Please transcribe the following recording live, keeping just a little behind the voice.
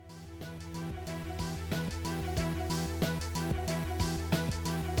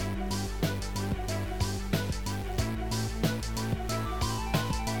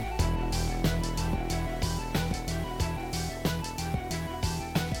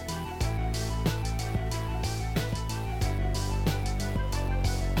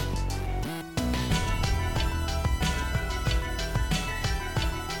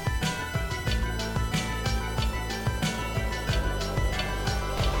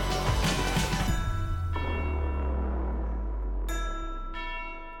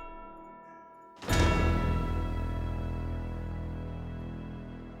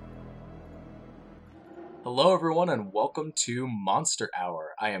Hello, everyone, and welcome to Monster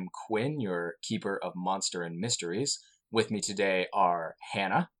Hour. I am Quinn, your keeper of monster and mysteries. With me today are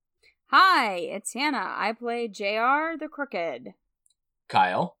Hannah. Hi, it's Hannah. I play JR the Crooked.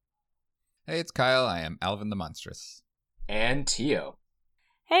 Kyle. Hey, it's Kyle. I am Alvin the Monstrous. And Tio.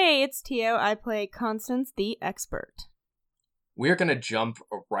 Hey, it's Tio. I play Constance the Expert. We're going to jump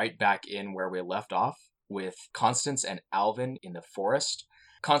right back in where we left off with Constance and Alvin in the forest.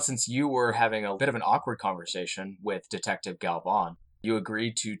 Constance, you were having a bit of an awkward conversation with Detective Galvan. You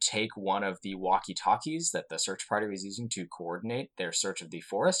agreed to take one of the walkie-talkies that the search party was using to coordinate their search of the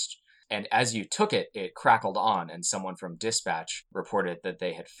forest. And as you took it, it crackled on, and someone from dispatch reported that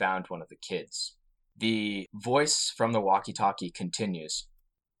they had found one of the kids. The voice from the walkie-talkie continues.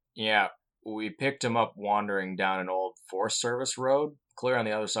 Yeah, we picked him up wandering down an old Forest Service road, clear on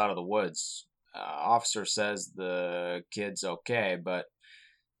the other side of the woods. Officer says the kid's okay, but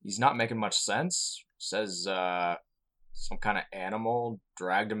he's not making much sense. Says some kind of animal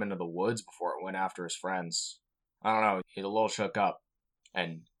dragged him into the woods before it went after his friends. I don't know, he's a little shook up.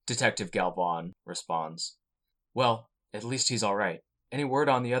 And Detective Galvan responds, well, at least he's all right. Any word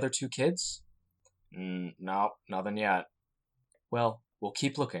on the other two kids? No, nothing yet. Well, we'll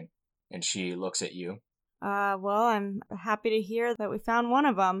keep looking. And she looks at you. Well, I'm happy to hear that we found one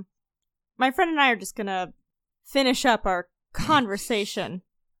of them. My friend and I are just gonna finish up our conversation.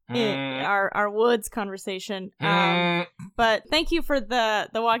 Our woods conversation. But thank you for the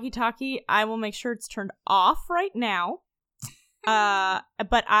walkie-talkie. I will make sure it's turned off right now.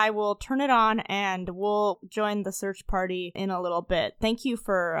 But I will turn it on and we'll join the search party in a little bit. Thank you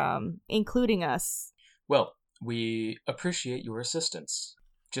for including us. Well, we appreciate your assistance.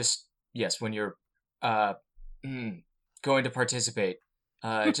 Just, yes, when you're going to participate,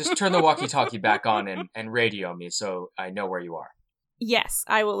 just turn the walkie-talkie back on and radio me so I know where you are. Yes,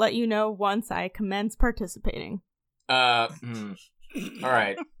 I will let you know once I commence participating. All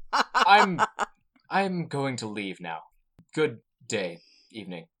right. I'm going to leave now. Good day,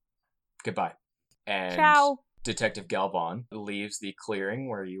 evening. Goodbye. And ciao. Detective Galvan leaves the clearing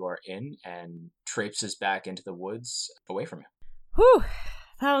where you are in and traipses back into the woods away from you. Whew,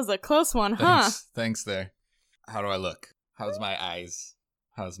 that was a close one, huh? Thanks there. How do I look? How's my eyes?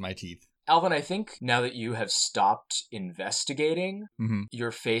 How's my teeth? Alvin, I think now that you have stopped investigating,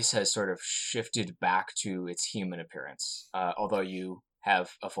 your face has sort of shifted back to its human appearance, although you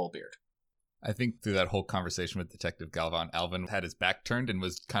have a full beard. I think through that whole conversation with Detective Galvan, Alvin had his back turned and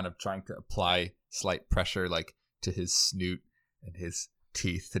was kind of trying to apply slight pressure to his snoot and his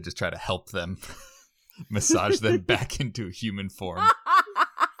teeth to just try to help them massage them back into a human form.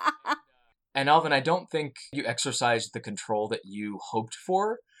 And Alvin, I don't think you exercised the control that you hoped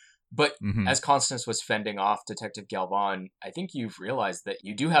for. But as Constance was fending off Detective Galvan, I think you've realized that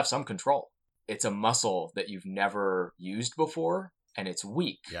you do have some control. It's a muscle that you've never used before, and it's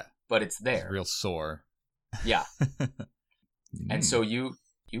weak, but it's there. It's real sore. Yeah. And so you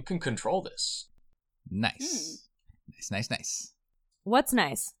can control this. Nice. Nice. What's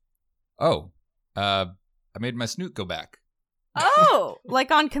nice? Oh, I made my snoot go back. Oh,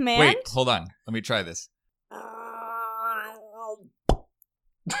 like on command? Wait, hold on. Let me try this.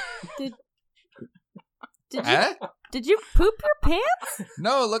 Did you poop your pants?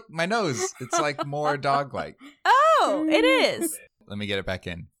 No, look, my nose. It's like more dog-like. Oh, it is. Let me get it back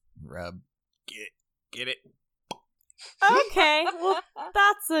in. Rub. Get it. Okay, well,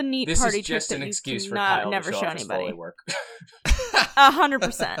 that's a neat this party is just trick an that excuse you for cannot Kyle never to show off his anybody. Foley work.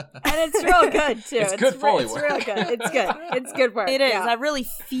 100%. And it's real good, too. It's good Foley It's work. real good. It's good. It's good work. It is. Yeah. I really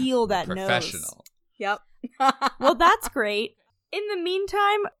feel that Professional. Yep. Well, that's great. In the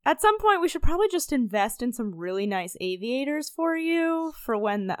meantime, at some point, we should probably just invest in some really nice aviators for you for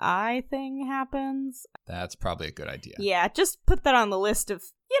when the eye thing happens. That's probably a good idea. Yeah, just put that on the list of,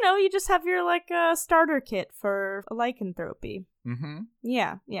 you just have your, starter kit for lycanthropy.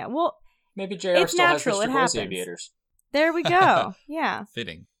 Yeah. Well, Maybe JR it's still natural. has It Mr. Goals happens. aviators. There we go. Yeah.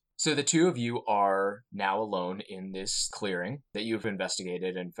 Fitting. So the two of you are now alone in this clearing that you've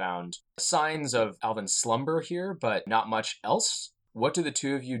investigated and found signs of Alvin's slumber here, but not much else. What do the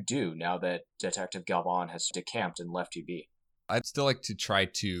two of you do now that Detective Galvan has decamped and left you be? I'd still like to try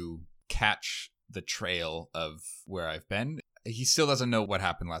to catch the trail of where I've been. He still doesn't know what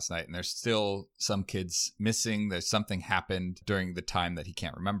happened last night, and there's still some kids missing. There's something happened during the time that he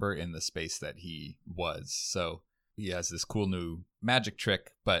can't remember in the space that he was. So he has this cool new magic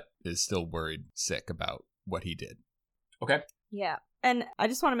trick, but is still worried sick about what he did. Okay. Yeah. And I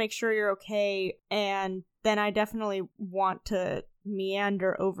just want to make sure you're okay. And then I definitely want to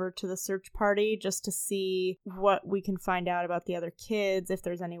meander over to the search party just to see what we can find out about the other kids, if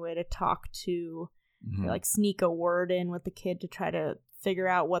there's any way to talk to Mhm. like sneak a word in with the kid to try to figure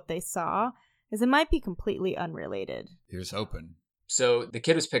out what they saw, because it might be completely unrelated. Here's hoping. So the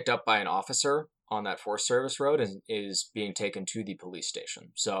kid was picked up by an officer on that Forest Service road and is being taken to the police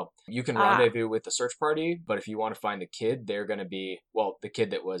station. So you can rendezvous with the search party, but if you want to find the kid, they're going to be, well, the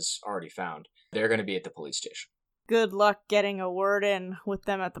kid that was already found, they're going to be at the police station. Good luck getting a word in with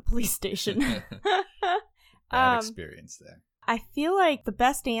them at the police station. Bad experience there. I feel like the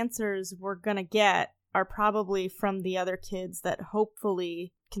best answers we're gonna get are probably from the other kids that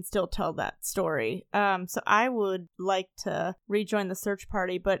hopefully can still tell that story. So I would like to rejoin the search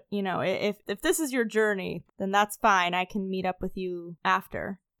party, but if this is your journey, then that's fine. I can meet up with you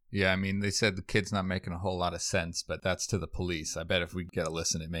after. Yeah, I mean, they said the kid's not making a whole lot of sense, but that's to the police. I bet if we get a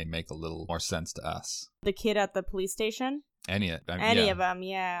listen, it may make a little more sense to us. The kid at the police station? Any of them,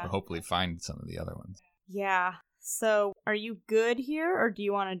 yeah. Or hopefully find some of the other ones. Yeah. So, are you good here, or do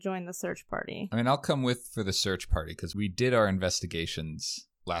you want to join the search party? I mean, I'll come with for the search party, because we did our investigations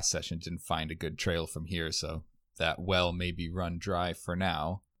last session, didn't find a good trail from here, so that well may be run dry for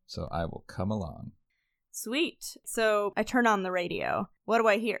now, so I will come along. Sweet. So, I turn on the radio. What do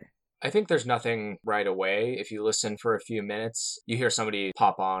I hear? I think there's nothing right away. If you listen for a few minutes, you hear somebody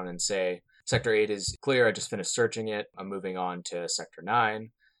pop on and say, Sector 8 is clear, I just finished searching it, I'm moving on to Sector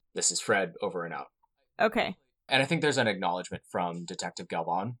 9. This is Fred, over and out. Okay. And I think there's an acknowledgement from Detective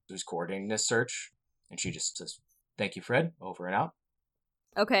Galvan, who's coordinating this search. And she just says, thank you, Fred, over and out.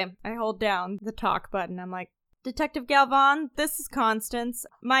 Okay, I hold down the talk button. I'm like, Detective Galvan, this is Constance.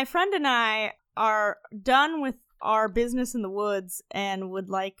 My friend and I are done with our business in the woods and would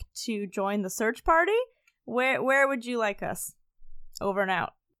like to join the search party. Where would you like us? Over and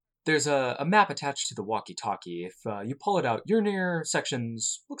out. There's a map attached to the walkie-talkie. If you pull it out, you're near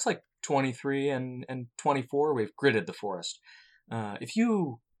sections, looks like 23 and 24. We've gridded the forest. If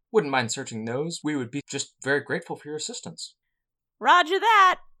you wouldn't mind searching those, we would be just very grateful for your assistance. Roger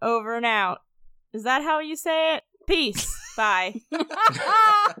that. Over and out. Is that how you say it? Peace. Bye.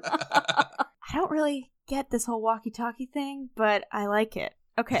 I don't really get this whole walkie-talkie thing, but I like it.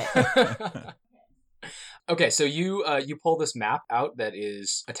 Okay. Okay, so you pull this map out that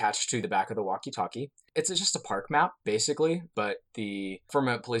is attached to the back of the walkie-talkie. It's just a park map, basically, but the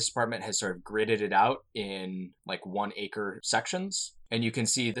Firmament Police Department has sort of gridded it out in like 1 acre sections. And you can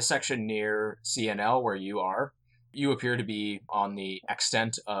see the section near CNL where you are. You appear to be on the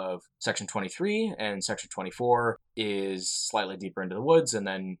extent of Section 23, and Section 24 is slightly deeper into the woods, and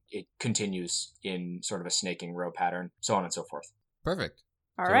then it continues in sort of a snaking row pattern, so on and so forth. Perfect.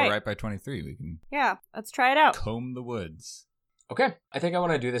 All so right. we're right by 23. We can Let's try it out. comb the woods. Okay, I think I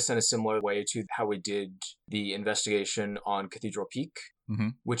want to do this in a similar way to how we did the investigation on Cathedral Peak,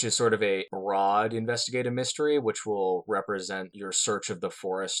 which is sort of a broad investigative mystery, which will represent your search of the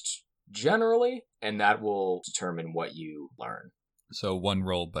forest generally, and that will determine what you learn. So one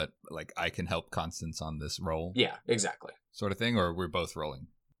roll, but like I can help Constance on this roll? Yeah, exactly. Sort of thing, or we're both rolling?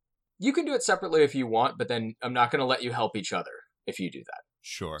 You can do it separately if you want, but then I'm not going to let you help each other if you do that.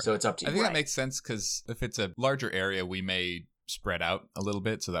 Sure. So it's up to you. I think that makes sense, because if it's a larger area, we may spread out a little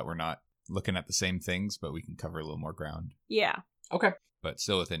bit so that we're not looking at the same things, but we can cover a little more ground. Yeah. Okay. But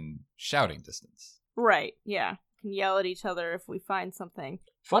still within shouting distance. Right. Yeah. Can yell at each other if we find something.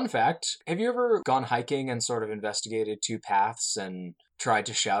 Fun fact, have you ever gone hiking and sort of investigated 2 paths and tried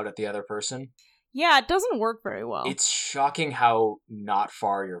to shout at the other person? Yeah, it doesn't work very well. It's shocking how not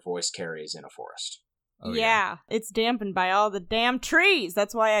far your voice carries in a forest. Oh, yeah, it's dampened by all the damn trees.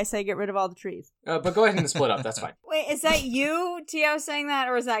 That's why I say get rid of all the trees. But go ahead and split up, that's fine. Wait, is that you, Tio, saying that,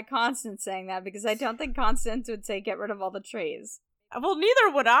 or is that Constance saying that? Because I don't think Constance would say get rid of all the trees. Well,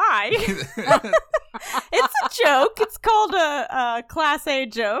 neither would I. It's a joke. It's called a Class A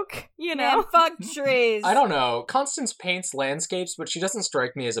joke, you know? Man, fuck trees. I don't know. Constance paints landscapes, but she doesn't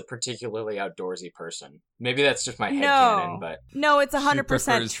strike me as a particularly outdoorsy person. Maybe that's just my headcanon, but... No, it's She 100%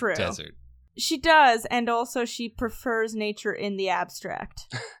 prefers true. desert. She does, and also she prefers nature in the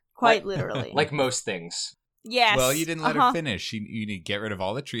abstract. Quite literally. Like most things. Yes. Well, you didn't let her finish. You need to get rid of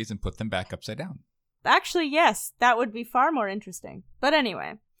all the trees and put them back upside down. Actually, yes. That would be far more interesting. But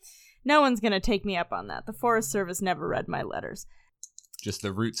anyway, no one's going to take me up on that. The Forest Service never read my letters. Just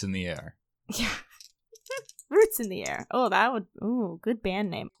the roots in the air. Yeah. Roots in the Air. Oh, that would... Ooh, good band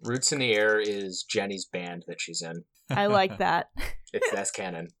name. Roots in the Air is Jenny's band that she's in. I like that. That's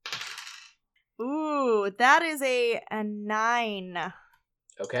canon. Ooh, that is a 9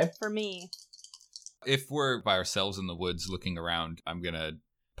 Okay. for me. If we're by ourselves in the woods looking around, I'm going to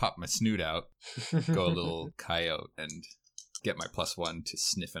pop my snoot out, go a little coyote, and get my +1 to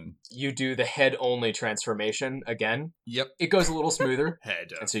sniffing. You do the head-only transformation again. Yep. It goes a little smoother,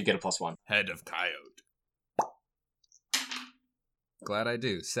 Head and so you get a +1. Head of coyote. Glad I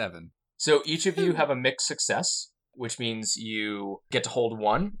do. 7. So each of you have a mixed success, which means you get to hold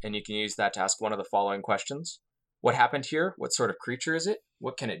 1, and you can use that to ask one of the following questions. What happened here? What sort of creature is it?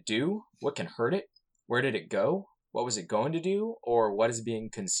 What can it do? What can hurt it? Where did it go? What was it going to do? Or what is being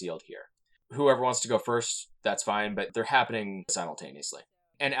concealed here? Whoever wants to go first, that's fine, but they're happening simultaneously.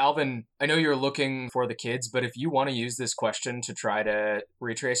 And Alvin, I know you're looking for the kids, but if you want to use this question to try to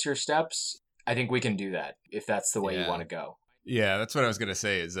retrace your steps, I think we can do that, if that's the way you want to go. Yeah, that's what I was going to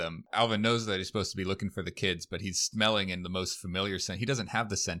say is Alvin knows that he's supposed to be looking for the kids, but he's smelling in the most familiar scent. He doesn't have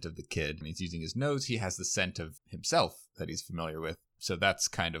the scent of the kid. And he's using his nose. He has the scent of himself that he's familiar with. So that's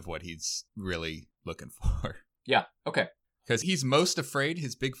kind of what he's really looking for. Yeah, okay. Because he's most afraid,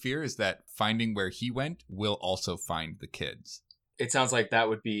 his big fear is that finding where he went will also find the kids. It sounds like that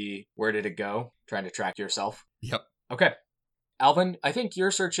would be where did it go? Trying to track yourself. Yep. Okay. Alvin, I think you're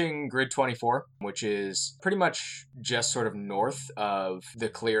searching grid 24, which is pretty much just sort of north of the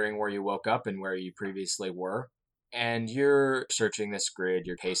clearing where you woke up and where you previously were. And you're searching this grid,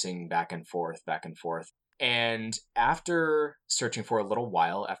 you're pacing back and forth, back and forth. And after searching for a little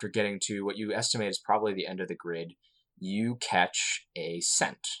while, after getting to what you estimate is probably the end of the grid, you catch a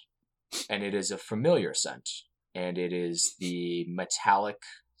scent. And it is a familiar scent. And it is the metallic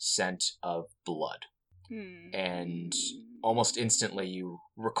scent of blood. And almost instantly you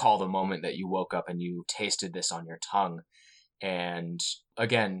recall the moment that you woke up and you tasted this on your tongue. And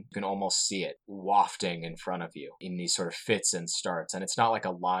again, you can almost see it wafting in front of you in these sort of fits and starts. And it's not like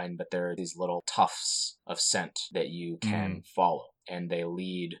a line, but there are these little tufts of scent that you can follow. And they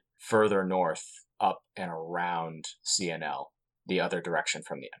lead further north up and around CNL, the other direction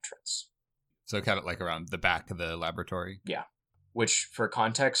from the entrance. So kind of like around the back of the laboratory? Yeah. Which, for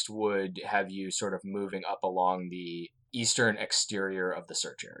context, would have you sort of moving up along the eastern exterior of the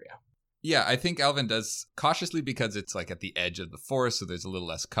search area. Yeah, I think Alvin does cautiously because it's like at the edge of the forest, so there's a little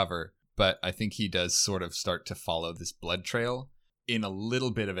less cover. But I think he does sort of start to follow this blood trail in a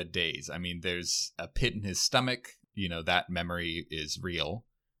little bit of a daze. I mean, there's a pit in his stomach. You know, that memory is real.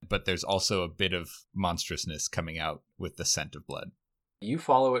 But there's also a bit of monstrousness coming out with the scent of blood. You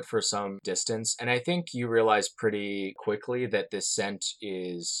follow it for some distance, and I think you realize pretty quickly that this scent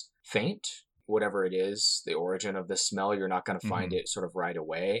is faint. Whatever it is, the origin of the smell, you're not going to find it sort of right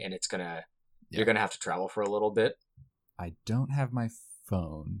away, and you're going to have to travel for a little bit. I don't have my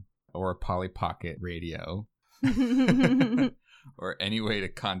phone or a Polly Pocket radio or any way to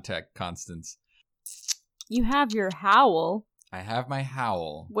contact Constance. You have your howl. I have my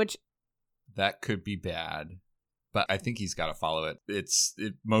howl. Which... That could be bad. But I think he's got to follow it. It's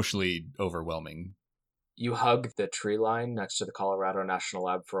emotionally overwhelming. You hug the tree line next to the Colorado National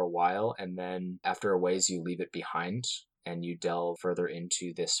Lab for a while, and then after a ways you leave it behind, and you delve further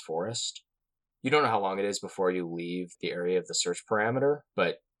into this forest. You don't know how long it is before you leave the area of the search parameter,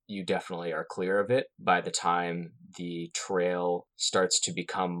 but you definitely are clear of it by the time the trail starts to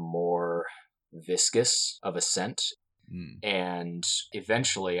become more viscous of a scent. And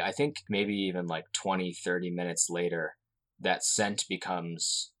eventually, I think maybe even like 20, 30 minutes later, that scent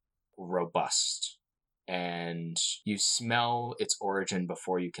becomes robust. And you smell its origin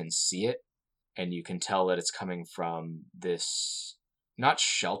before you can see it. And you can tell that it's coming from this, not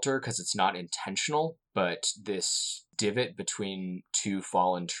shelter because it's not intentional, but this divot between two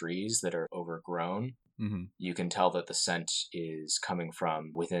fallen trees that are overgrown. You can tell that the scent is coming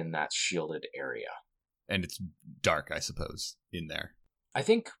from within that shielded area. And it's dark, I suppose, in there. I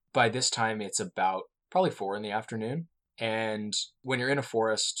think by this time it's about probably 4 p.m. And when you're in a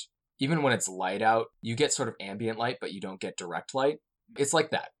forest, even when it's light out, you get sort of ambient light, but you don't get direct light. It's like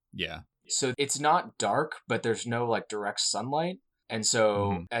that. Yeah. So it's not dark, but there's no like direct sunlight. And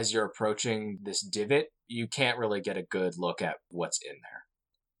so as you're approaching this divot, you can't really get a good look at what's in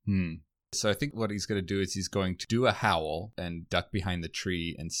there. So I think what he's going to do is he's going to do a howl and duck behind the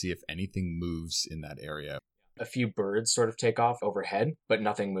tree and see if anything moves in that area. A few birds sort of take off overhead, but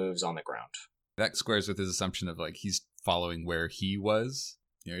nothing moves on the ground. That squares with his assumption of like he's following where he was.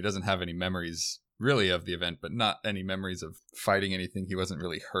 You know, he doesn't have any memories really of the event, but not any memories of fighting anything. He wasn't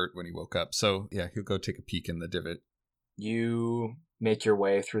really hurt when he woke up. So yeah, he'll go take a peek in the divot. You make your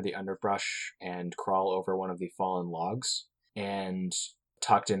way through the underbrush and crawl over one of the fallen logs, and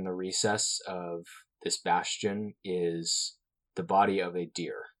tucked in the recess of this bastion is the body of a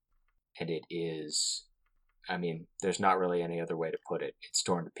deer. And it is, I mean, there's not really any other way to put it. It's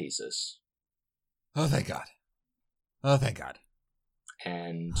torn to pieces. Oh, thank God. Oh, thank God.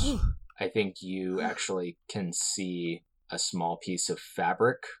 And I think you actually can see a small piece of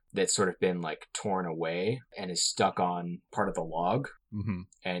fabric that's sort of been like torn away and is stuck on part of the log. Mm-hmm.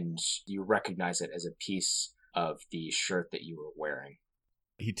 And you recognize it as a piece of the shirt that you were wearing.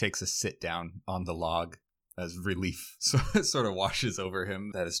 He takes a sit down on the log as relief sort of washes over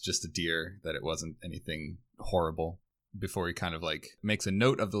him that it's just a deer, that it wasn't anything horrible. Before he kind of like makes a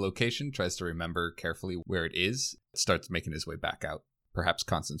note of the location, tries to remember carefully where it is, starts making his way back out. Perhaps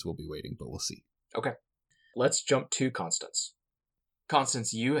Constance will be waiting, but we'll see. Okay. Let's jump to Constance.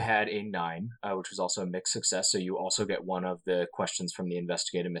 Constance, you had a 9, which was also a mixed success, so you also get one of the questions from the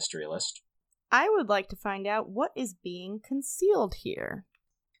investigative mystery list. I would like to find out what is being concealed here.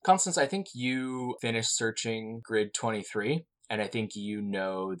 Constance, I think you finished searching grid 23, and I think you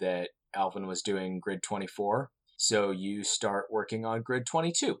know that Alvin was doing grid 24, so you start working on grid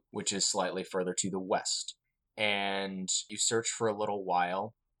 22, which is slightly further to the west. And you search for a little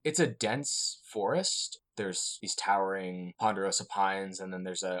while. It's a dense forest. There's these towering ponderosa pines, and then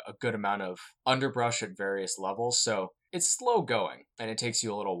there's a good amount of underbrush at various levels, so it's slow going, and it takes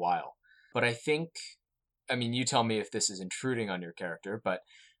you a little while. But I think, I mean, you tell me if this is intruding on your character, but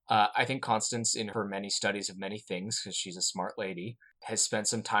I think Constance, in her many studies of many things, because she's a smart lady, has spent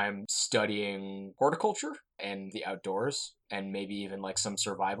some time studying horticulture and the outdoors, and maybe even like some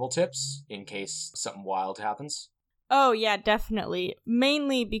survival tips in case something wild happens. Oh, yeah, definitely.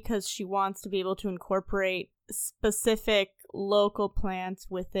 Mainly because she wants to be able to incorporate specific local plants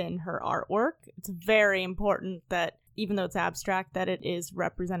within her artwork. It's very important that, even though it's abstract, that it is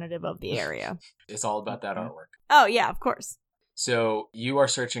representative of the area. It's all about that artwork. Oh, yeah, of course. So you are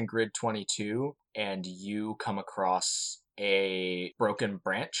searching grid 22, and you come across a broken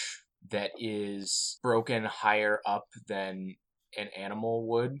branch that is broken higher up than an animal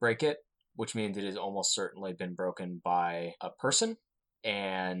would break it, which means it has almost certainly been broken by a person.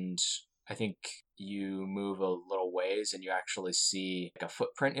 And I think you move a little ways and you actually see like a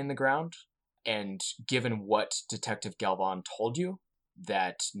footprint in the ground. And given what Detective Galvan told you,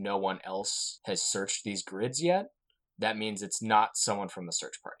 that no one else has searched these grids yet, that means it's not someone from the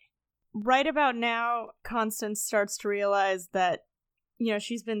search party. Right about now, Constance starts to realize that,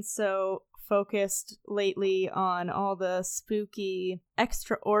 she's been so focused lately on all the spooky,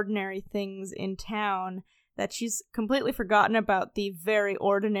 extraordinary things in town that she's completely forgotten about the very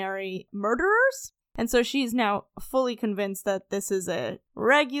ordinary murderers. And so she's now fully convinced that this is a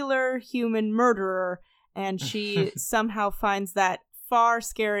regular human murderer, and she somehow finds that far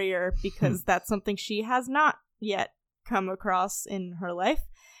scarier because that's something she has not yet come across in her life.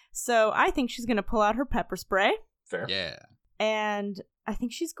 So I think she's going to pull out her pepper spray. Fair. Yeah. And I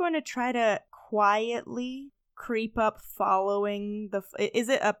think she's going to try to quietly creep up following the... Is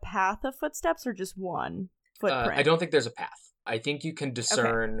it a path of footsteps or just one footprint? I don't think there's a path. I think you can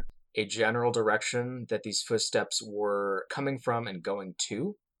discern a general direction that these footsteps were coming from and going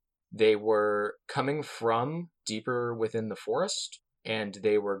to. They were coming from deeper within the forest, and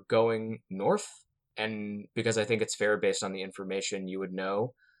they were going north. And because I think it's fair based on the information you would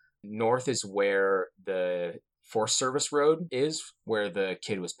know, north is where the Forest Service Road is, where the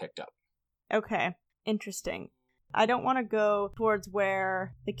kid was picked up. Okay, interesting. I don't want to go towards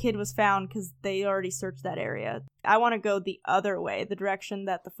where the kid was found because they already searched that area. I want to go the other way, the direction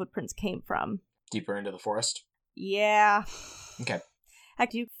that the footprints came from. Deeper into the forest? Yeah. Okay.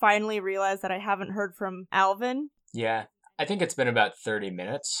 Heck, you finally realize that I haven't heard from Alvin? Yeah. I think it's been about 30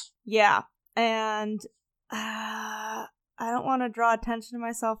 minutes. Yeah. And I don't want to draw attention to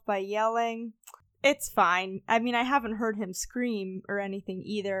myself by yelling. It's fine. I mean, I haven't heard him scream or anything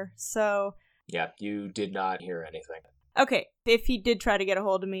either, so... Yeah, you did not hear anything. Okay, if he did try to get a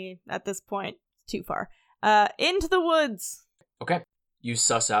hold of me at this point, too far. Into the woods! Okay. You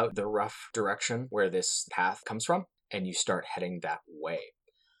suss out the rough direction where this path comes from, and you start heading that way.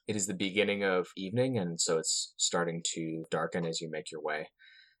 It is the beginning of evening, and so it's starting to darken as you make your way.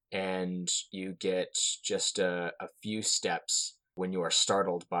 And you get just a few steps when you are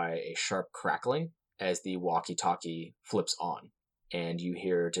startled by a sharp crackling as the walkie-talkie flips on, and you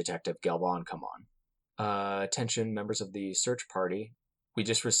hear Detective Galvan come on. Attention, members of the search party. We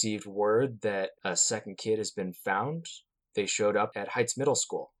just received word that a second kid has been found. They showed up at Heights Middle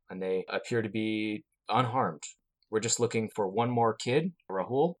School, and they appear to be unharmed. We're just looking for one more kid,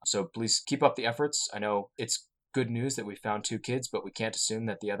 Rahul, so please keep up the efforts. I know it's good news that we found 2 kids, but we can't assume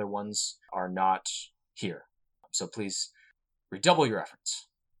that the other ones are not here. So please redouble your efforts.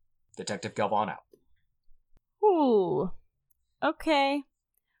 Detective Galvan out. Ooh. Okay.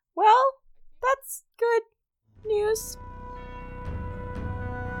 Well, that's good news.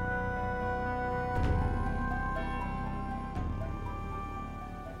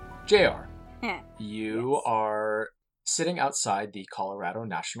 JR, Eh, you yes. are sitting outside the Colorado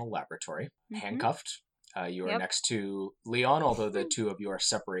National Laboratory, handcuffed. You are next to Leon, although the two of you are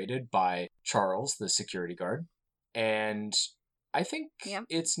separated by Charles, the security guard. And I think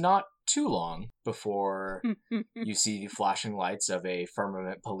it's not too long before you see the flashing lights of a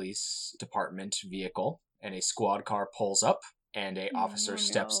Firmament Police Department vehicle, and a squad car pulls up, and a officer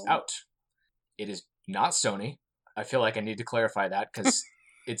steps out. It is not Stoney. I feel like I need to clarify that, because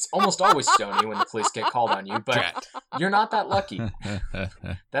it's almost always Stoney when the police get called on you, but you're not that lucky.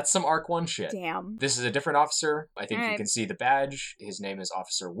 That's some Arc 1 shit. Damn. This is a different officer. I think you can see the badge. His name is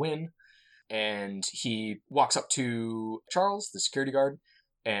Officer Wynn. And he walks up to Charles, the security guard,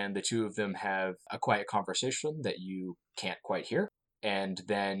 and the two of them have a quiet conversation that you can't quite hear. And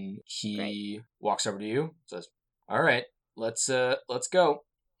then he walks over to you, says, "All right, let's go."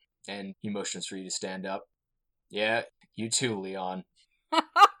 And he motions for you to stand up. "Yeah, you too, Leon."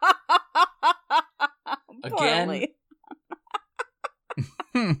 Again.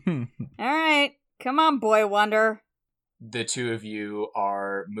 All right, come on, boy wonder. The two of you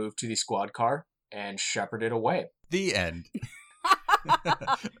are moved to the squad car and shepherded away. The end.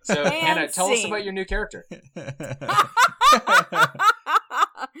 So, And Hannah, tell us scene. about your new character.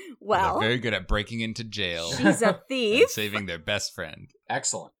 Well, They're very good at breaking into jail she's a and thief. saving their best friend.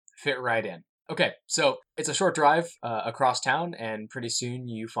 Excellent. Fit right in. Okay, so it's a short drive across town, and pretty soon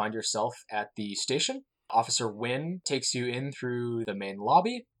you find yourself at the station. Officer Wynn takes you in through the main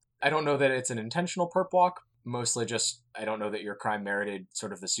lobby. I don't know that it's an intentional perp walk. Mostly just, I don't know that your crime merited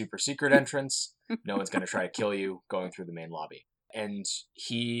sort of the super secret entrance. No one's going to try to kill you going through the main lobby. And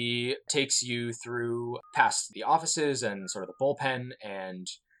he takes you through past the offices and sort of the bullpen, and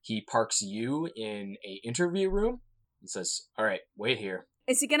he parks you in a interview room and says, "All right, wait here."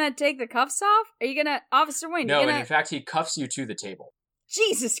 Is he gonna take the cuffs off? Are you gonna, Officer Wayne? No, you gonna... and in fact, he cuffs you to the table.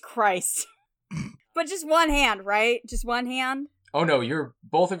 Jesus Christ! But just one hand, right? Just one hand. Oh no,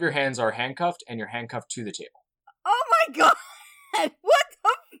 both of your hands are handcuffed, and you're handcuffed to the table. Oh my God! What the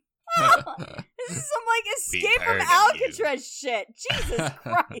fuck? This is some like Escape from Alcatraz shit. Jesus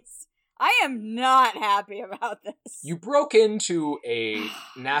Christ! I am not happy about this. You broke into a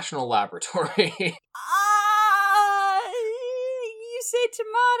national laboratory. You say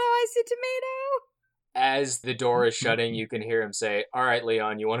tomato, I say tomato. As the door is shutting, you can hear him say, "All right,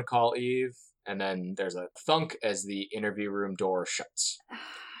 Leon, you want to call Eve?" And then there's a thunk as the interview room door shuts.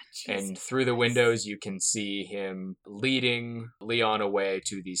 And through the windows, you can see him leading Leon away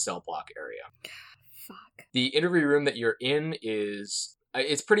to the cell block area. Fuck. The interview room that you're in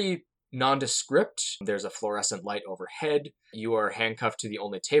it's pretty nondescript. There's a fluorescent light overhead. You are handcuffed to the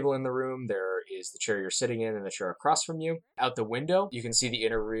only table in the room. There is the chair you're sitting in and the chair across from you. Out the window, you can see the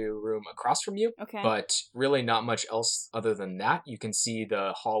interview room across from you. Okay. But really not much else other than that. You can see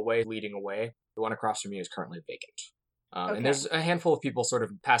the hallway leading away. The one across from you is currently vacant. Okay. And there's a handful of people sort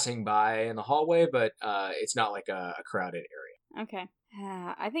of passing by in the hallway, but it's not like a crowded area. Okay.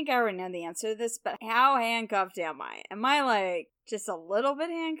 I think I already know the answer to this, but how handcuffed am I? Am I like just a little bit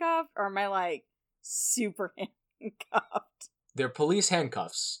handcuffed, or am I like super handcuffed? They're police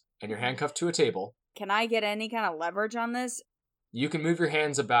handcuffs, and you're handcuffed to a table. Can I get any kind of leverage on this? You can move your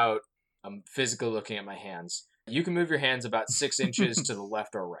hands about, I'm physically looking at my hands. You can move your hands about 6 inches to the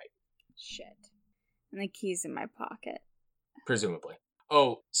left or right. Shit. And the key's in my pocket. Presumably.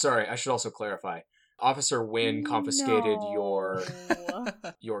 Oh, sorry, I should also clarify. Officer Wynn confiscated your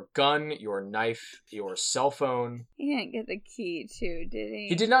gun, your knife, your cell phone. He didn't get the key too, did he?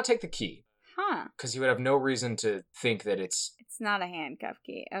 He did not take the key. Huh. Because he would have no reason to think that it's... It's not a handcuff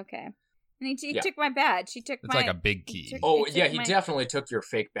key. Okay. And he took my badge. He took It's like a big key. He definitely took your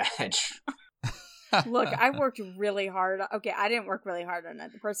fake badge. Look, I worked really hard. Okay, I didn't work really hard on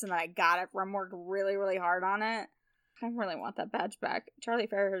it. The person that I got it from worked really, really hard on it. I really want that badge back. Charlie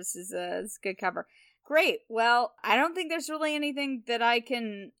Ferris is a good cover. Great. Well, I don't think there's really anything that I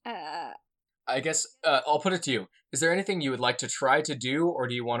can... I guess I'll put it to you. Is there anything you would like to try to do, or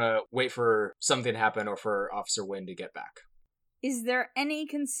do you want to wait for something to happen or for Officer Wynn to get back? Is there any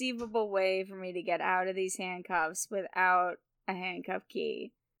conceivable way for me to get out of these handcuffs without a handcuff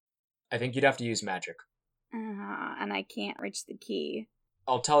key? I think you'd have to use magic. And I can't reach the key.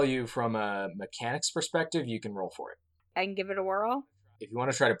 I'll tell you from a mechanics perspective, you can roll for it. I can give it a whirl? If you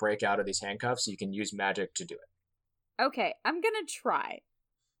want to try to break out of these handcuffs, you can use magic to do it. Okay, I'm gonna try.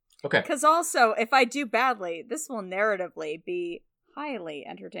 Okay. Because also, if I do badly, this will narratively be highly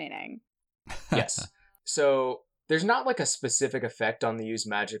entertaining. Yes. So there's not like a specific effect on the use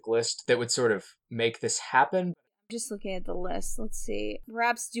magic list that would sort of make this happen. Just looking at the list, let's see.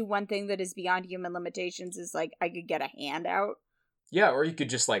 Perhaps do one thing that is beyond human limitations is like I could get a hand out. Yeah, or you could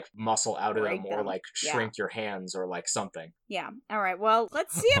just, like, muscle out of Break them or, them. like, Yeah. shrink your hands or, like, something. Yeah. All right. Well,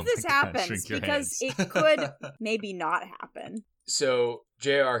 let's see Oh if this my God, happens shrink your because hands. it could maybe not happen. So,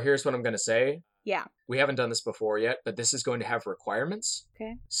 JR, here's what I'm going to say. Yeah. We haven't done this before yet, but this is going to have requirements.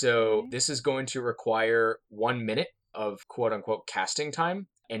 Okay. So, Okay. this is going to require 1 minute of quote-unquote casting time,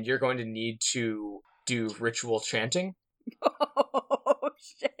 and you're going to need to do ritual chanting. Oh,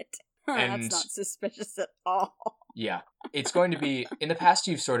 shit. And- That's not suspicious at all. Yeah. It's going to be, in the past,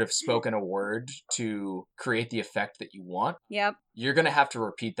 you've sort of spoken a word to create the effect that you want. Yep. You're going to have to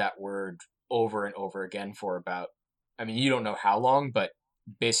repeat that word over and over again for about, I mean, you don't know how long, but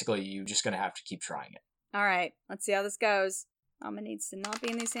basically you're just going to have to keep trying it. All right. Let's see how this goes. Alma needs to not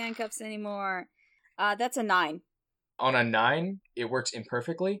be in these handcuffs anymore. That's a 9. On a 9, it works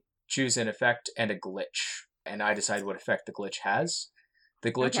imperfectly. Choose an effect and a glitch. And I decide what effect the glitch has.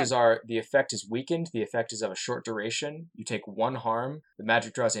 The glitches are, the effect is weakened, the effect is of a short duration, you take 1 harm, the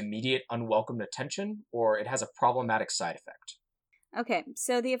magic draws immediate unwelcome attention, or it has a problematic side effect. Okay,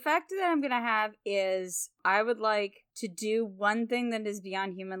 so the effect that I'm going to have is I would like to do one thing that is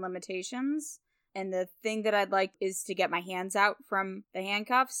beyond human limitations. And the thing that I'd like is to get my hands out from the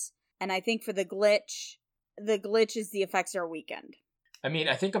handcuffs. And I think for the glitch is the effects are weakened. I mean,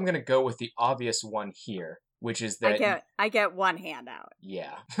 I think I'm going to go with the obvious one here, which is that... I get one hand out.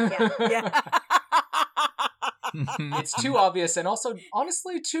 Yeah. Yeah. It's too obvious and also,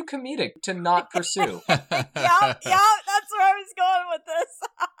 honestly, too comedic to not pursue. yeah, that's where I was going with this.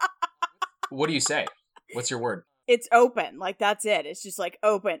 What do you say? What's your word? It's open. Like, that's it. It's just like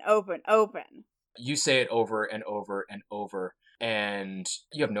open, open, open. You say it over and over and over, and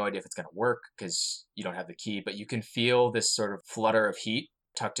you have no idea if it's going to work because you don't have the key, but you can feel this sort of flutter of heat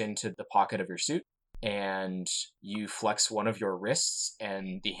tucked into the pocket of your suit, and you flex one of your wrists,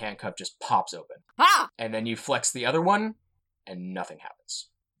 and the handcuff just pops open. Ha! And then you flex the other one, and nothing happens.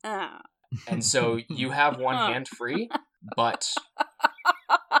 Ah. And so you have one hand free, but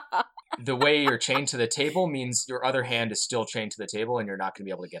the way you're chained to the table means your other hand is still chained to the table, and you're not going to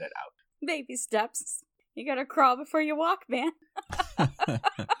be able to get it out. Baby steps. You gotta crawl before you walk, man.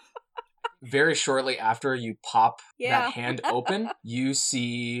 Very shortly after you pop Yeah. that hand open, you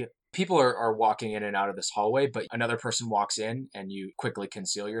see people are walking in and out of this hallway, but another person walks in and you quickly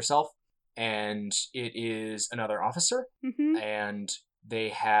conceal yourself. And it is another officer, Mm-hmm. and they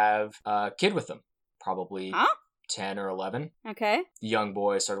have a kid with them, probably Huh? 10 or 11. Okay. The young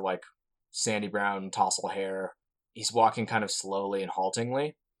boy, sort of like sandy brown, tousle hair. He's walking kind of slowly and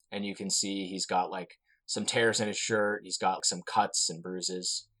haltingly, and you can see he's got like some tears in his shirt. He's got some cuts and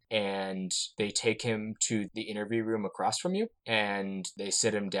bruises. And they take him to the interview room across from you, and they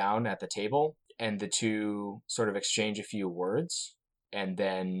sit him down at the table, and the two sort of exchange a few words, and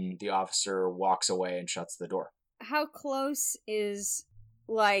then the officer walks away and shuts the door. How close is,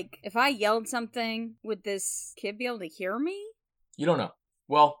 like, if I yelled something, would this kid be able to hear me? You don't know.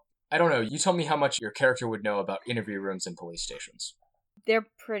 Well, I don't know. You tell me how much your character would know about interview rooms and police stations. They're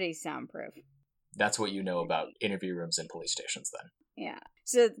pretty soundproof. That's what you know about interview rooms and police stations then. Yeah.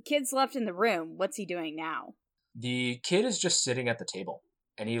 So the kid's left in the room. What's he doing now? The kid is just sitting at the table,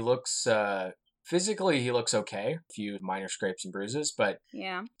 and he looks, physically he looks okay. A few minor scrapes and bruises, but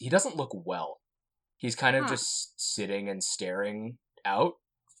Yeah. he doesn't look well. He's kind of Huh. just sitting and staring out,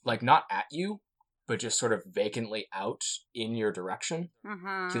 like not at you, but just sort of vacantly out in your direction.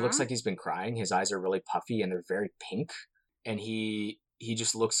 Uh-huh. He looks like he's been crying. His eyes are really puffy and they're very pink, and he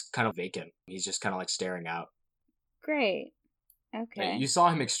just looks kind of vacant. He's just kind of like staring out. Great. Okay. You saw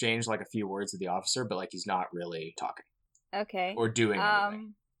him exchange like a few words with the officer, but like he's not really talking Okay. or doing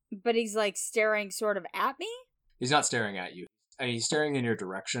anything. But he's like staring sort of at me? He's not staring at you. I mean, he's staring in your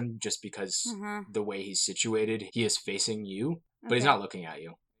direction just because Uh-huh. the way he's situated, he is facing you, but he's Okay. not looking at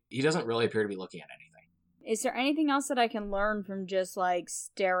you. He doesn't really appear to be looking at anything. Is there anything else that I can learn from just like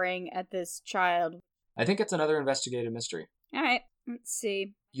staring at this child? I think it's another investigative mystery. All right. Let's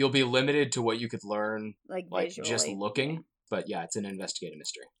see. You'll be limited to what you could learn, Like like visually. just looking, but yeah, it's an investigative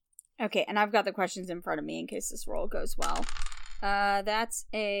mystery. Okay, and I've got the questions in front of me in case this roll goes well. That's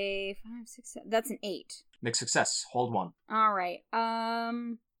a 5, 6, 7. That's an 8. Mixed success. Hold one. All right.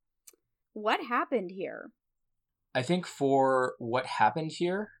 What happened here? I think for what happened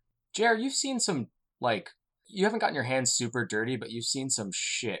here, Jer, you've seen some, like, you haven't gotten your hands super dirty, but you've seen some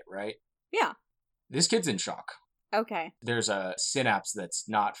shit, right? Yeah. This kid's in shock. Okay. There's a synapse that's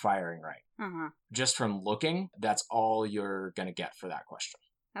not firing right. Uh-huh. Just from looking, that's all you're going to get for that question.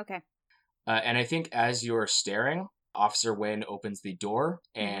 Okay. And I think as you're staring, Officer Wynn opens the door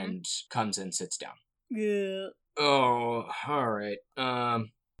and comes and sits down. Yeah. Oh, all right.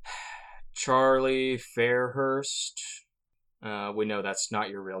 Charlie Fairhurst, We know that's not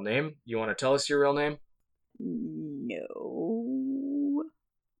your real name. You want to tell us your real name? No.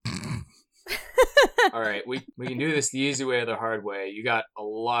 All right, we can do this the easy way or the hard way. You got a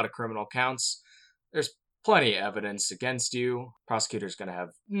lot of criminal counts. There's plenty of evidence against you. Prosecutor's going to have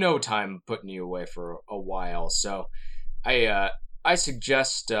no time putting you away for a while. So I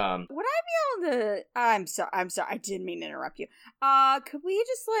suggest Would I be able to I'm sorry, I didn't mean to interrupt you. Could we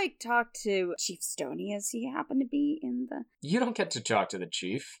just talk to Chief Stoney as he happened to be in the you don't get to talk to the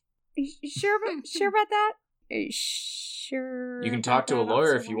chief. You sure about that? Are you sure? You can talk to a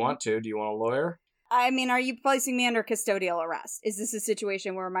lawyer if you want to. Do you want a lawyer? I mean, are you placing me under custodial arrest? Is this a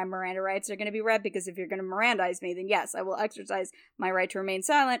situation where my Miranda rights are going to be read? Because if you're going to Mirandize me, then yes, I will exercise my right to remain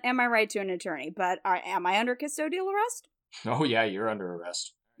silent and my right to an attorney. But am I under custodial arrest? Oh, yeah, you're under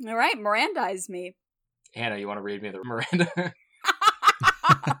arrest. All right, Mirandize me. Hannah, you want to read me the Miranda?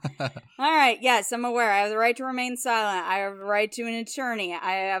 All right, yes, I'm aware. I have the right to remain silent. I have the right to an attorney.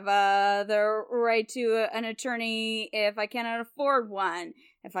 I have the right to an attorney if I cannot afford one.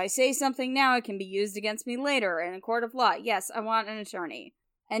 If I say something now, it can be used against me later in a court of law. Yes, I want an attorney.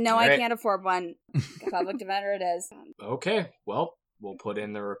 And no, Right. I can't afford one. Public defender it is. Okay, well, we'll put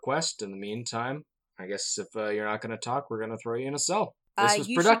in the request. In the meantime, I guess if you're not going to talk, we're going to throw you in a cell. This was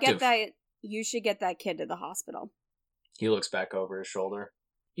productive. You should get that kid to the hospital. He looks back over his shoulder.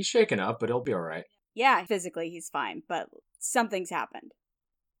 He's shaken up, but he'll be all right. Yeah, physically he's fine, but something's happened.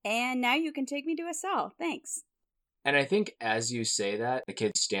 And now you can take me to a cell. Thanks. And I think as you say that, the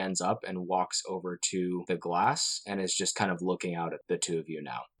kid stands up and walks over to the glass and is just kind of looking out at the two of you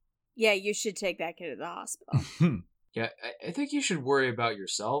now. Yeah, you should take that kid to the hospital. Yeah, I think you should worry about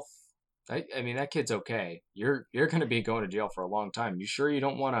yourself. I mean, that kid's okay. You're going to be going to jail for a long time. You sure you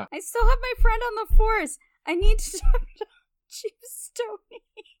don't want to... I still have my friend on the force. I need to talk to Chief Stoney.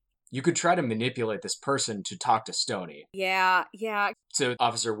 You could try to manipulate this person to talk to Stoney. Yeah. So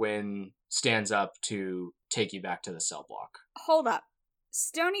Officer Wynn stands up to take you back to the cell block. Hold up.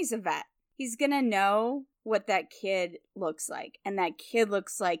 Stoney's a vet. He's gonna know what that kid looks like. And that kid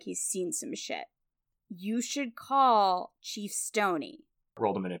looks like he's seen some shit. You should call Chief Stoney.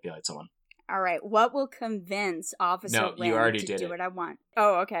 Roll to manipulate someone. All right. What will convince Officer No, Wynn you already to did do it. what I want?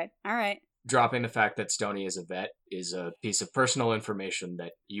 Oh, okay. All right. Dropping the fact that Stoney is a vet is a piece of personal information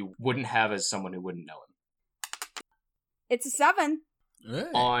that you wouldn't have as someone who wouldn't know him. It's a 7. Hey.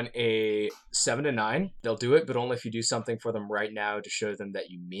 On a 7 to 9, they'll do it, but only if you do something for them right now to show them that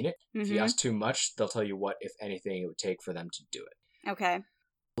you mean it. If you ask too much, they'll tell you what, if anything, it would take for them to do it. Okay.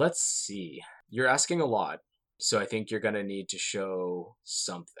 Let's see. You're asking a lot, so I think you're going to need to show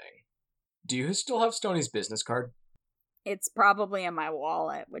something. Do you still have Stoney's business card? It's probably in my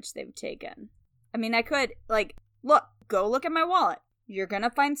wallet, which they've taken. I mean, I could, go look at my wallet. You're gonna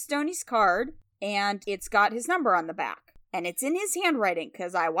find Stoney's card, and it's got his number on the back. And it's in his handwriting,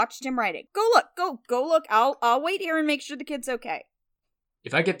 because I watched him write it. Go look. I'll wait here and make sure the kid's okay.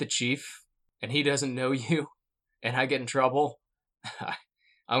 If I get the chief, and he doesn't know you, and I get in trouble,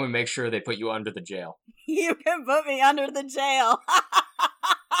 I'm going to make sure they put you under the jail. You can put me under the jail.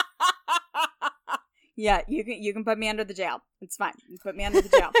 Yeah, you can put me under the jail. It's fine. You put me under the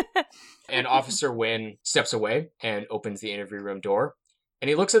jail. And Officer Wynn steps away and opens the interview room door. And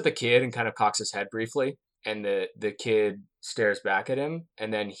he looks at the kid and kind of cocks his head briefly. And the kid stares back at him.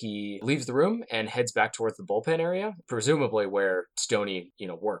 And then he leaves the room and heads back towards the bullpen area, presumably where Stoney,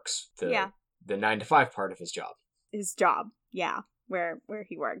 works. The 9 to 5 part of his job. His job, yeah. Where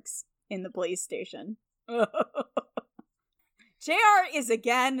he works. In the police station. JR is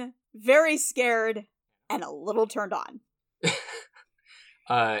again very scared and a little turned on.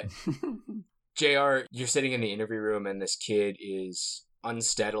 JR, you're sitting in the interview room and this kid is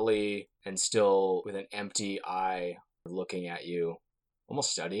unsteadily and still with an empty eye looking at you,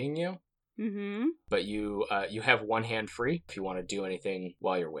 almost studying you. Mm-hmm. But you have one hand free if you want to do anything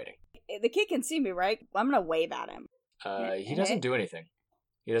while you're waiting. The kid can see me, right? I'm gonna wave at him. He doesn't do anything.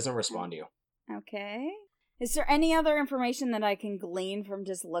 He doesn't respond to you. Okay. Is there any other information that I can glean from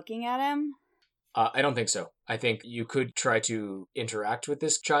just looking at him? I don't think so. I think you could try to interact with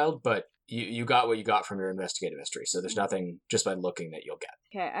this child, but you got what you got from your investigative history, so there's nothing just by looking that you'll get.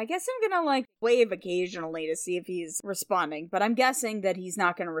 Okay, I guess I'm gonna wave occasionally to see if he's responding, but I'm guessing that he's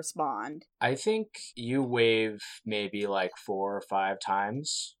not gonna respond. I think you wave maybe 4 or 5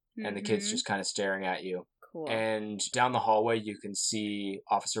 times, and the kid's just kind of staring at you. Cool. And down the hallway, you can see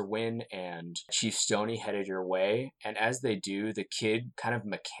Officer Wynn and Chief Stoney headed your way. And as they do, the kid kind of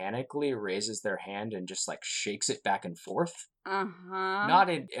mechanically raises their hand and just shakes it back and forth. Uh-huh. Not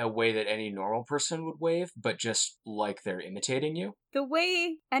in a way that any normal person would wave, but just like they're imitating you. The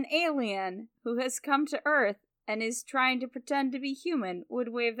way an alien who has come to Earth and is trying to pretend to be human would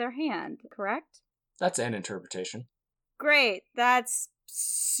wave their hand, correct? That's an interpretation. Great. That's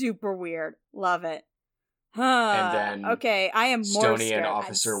super weird. Love it. And then okay, I am more Stoney scared. and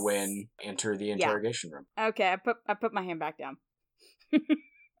Officer Wynn enter the interrogation room. Okay, I put my hand back down.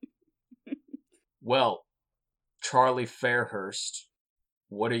 Well, Charlie Fairhurst,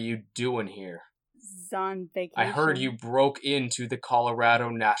 what are you doing here? On vacation. I heard you broke into the Colorado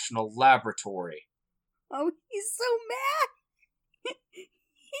National Laboratory. Oh, he's so mad. He's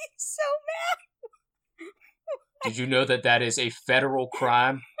so mad. Did you know that is a federal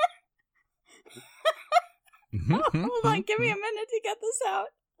crime? Hold on, give me a minute to get this out.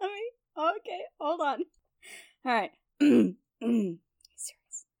 Okay, hold on. Alright. Serious.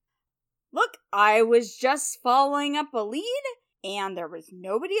 Look, I was just following up a lead, and there was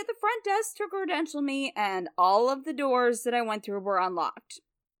nobody at the front desk to credential me, and all of the doors that I went through were unlocked.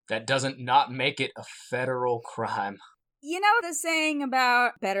 That doesn't not make it a federal crime. You know the saying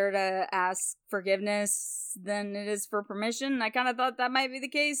about better to ask forgiveness than it is for permission? I kind of thought that might be the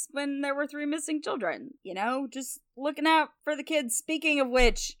case when there were 3 missing children. You know, just looking out for the kids. Speaking of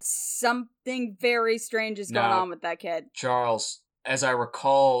which, something very strange is going on with that kid. Charles, as I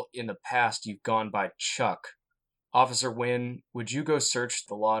recall in the past, you've gone by Chuck. Officer Wynn, would you go search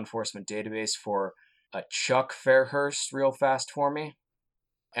the law enforcement database for a Chuck Fairhurst real fast for me?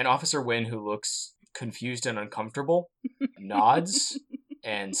 And Officer Wynn, who looks confused and uncomfortable, nods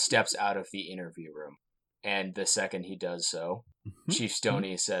and steps out of the interview room. And the second he does so, Chief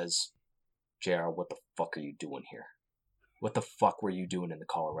Stoney says, JR, what the fuck are you doing here? What the fuck were you doing in the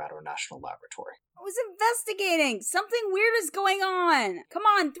Colorado National Laboratory? I was investigating. Something weird is going on. Come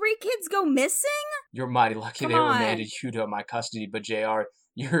on, 3 kids go missing? You're mighty lucky they remanded you to my custody, but JR,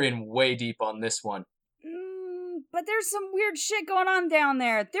 you're in way deep on this one. But there's some weird shit going on down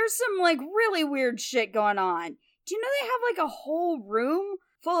there. There's some, really weird shit going on. Do you know they have, a whole room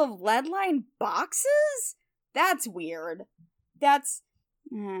full of lead-lined boxes? That's weird. That's...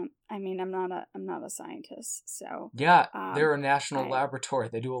 I'm not a scientist, so... Yeah, they're a national laboratory.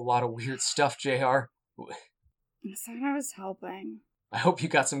 They do a lot of weird stuff, JR. I thought I was helping. I hope you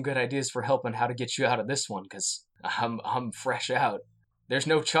got some good ideas for helping how to get you out of this one, because I'm fresh out. There's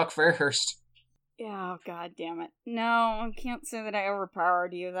no Chuck Fairhurst. Oh, god damn it. No, I can't say that I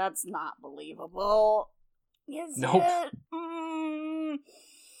overpowered you. That's not believable. Is nope. it?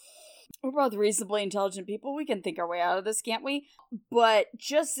 We're both reasonably intelligent people. We can think our way out of this, can't we? But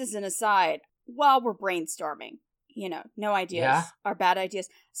just as an aside, while we're brainstorming, no ideas are bad ideas.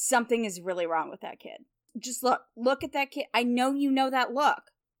 Something is really wrong with that kid. Just look at that kid. I know you know that look.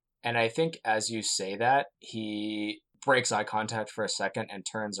 And I think as you say that, he breaks eye contact for a second and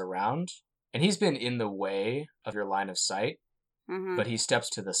turns around. And he's been in the way of your line of sight, but he steps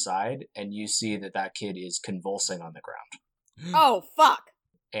to the side, and you see that kid is convulsing on the ground. Oh, fuck!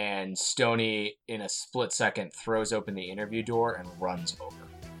 And Stoney, in a split second, throws open the interview door and runs over.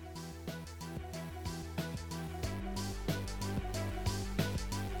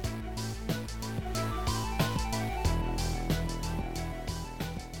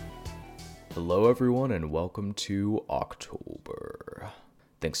 Hello everyone and welcome to October.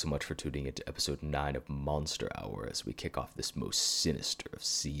 Thanks so much for tuning into episode 9 of Monster Hour as we kick off this most sinister of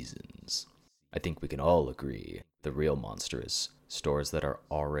seasons. I think we can all agree the real monster is stores that are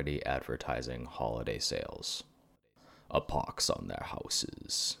already advertising holiday sales. A pox on their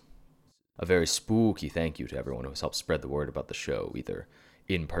houses. A very spooky thank you to everyone who has helped spread the word about the show, either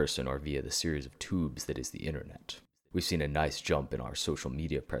in person or via the series of tubes that is the internet. We've seen a nice jump in our social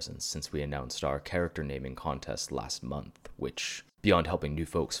media presence since we announced our character naming contest last month, which, beyond helping new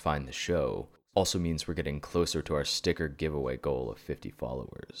folks find the show, also means we're getting closer to our sticker giveaway goal of 50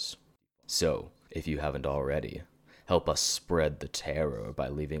 followers. So, if you haven't already, help us spread the terror by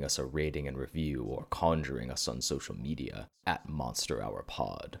leaving us a rating and review or conjuring us on social media at Monster Hour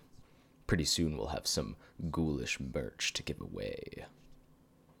Pod. Pretty soon we'll have some ghoulish merch to give away.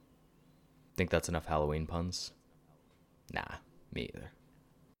 Think that's enough Halloween puns? Nah, me either.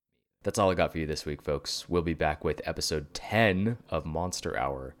 That's all I got for you this week, folks. We'll be back with episode 10 of Monster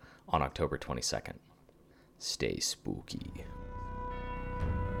Hour on October 22nd. Stay spooky.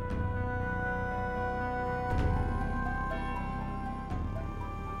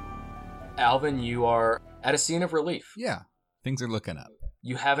 Alvin, you are at a scene of relief. Yeah, things are looking up.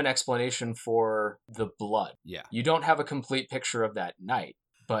 You have an explanation for the blood. Yeah. You don't have a complete picture of that night,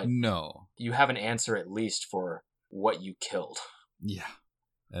 but no, you have an answer at least for what you killed. Yeah.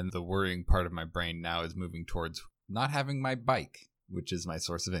 And the worrying part of my brain now is moving towards not having my bike, which is my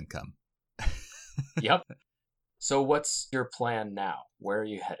source of income. Yep. So what's your plan now? Where are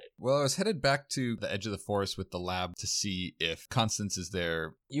you headed? Well, I was headed back to the edge of the forest with the lab to see if Constance is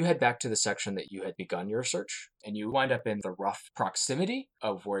there. You head back to the section that you had begun your search, and you wind up in the rough proximity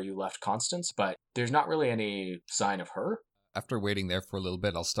of where you left Constance, but there's not really any sign of her. After waiting there for a little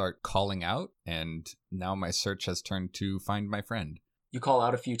bit, I'll start calling out, and now my search has turned to find my friend. You call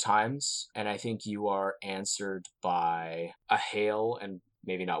out a few times, and I think you are answered by a hail, and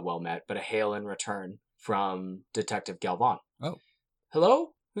maybe not well met, but a hail in return from Detective Galvan. Oh.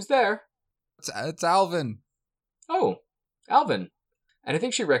 Hello? Who's there? It's Alvin. Oh, Alvin. And I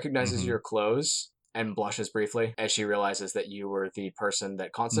think she recognizes Mhm. your clothes and blushes briefly as she realizes that you were the person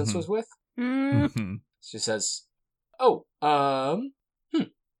that Constance Mhm. was with. Mhm. She says, Alvin,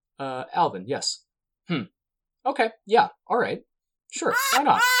 yes. Okay, yeah, all right. Sure, why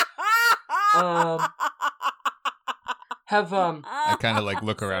not? I kind of like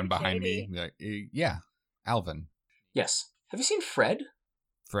look So around behind shady. me. Like, yeah, Alvin. Yes. Have you seen Fred?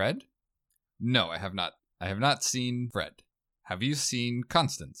 Fred? No, I have not. I have not seen Fred. Have you seen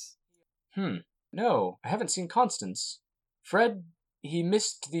Constance? No, I haven't seen Constance. Fred, he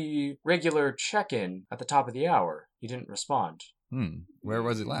missed the regular check-in at the top of the hour. He didn't respond. Where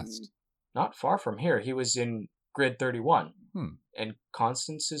was he last? Not far from here. He was in grid 31. Hmm. And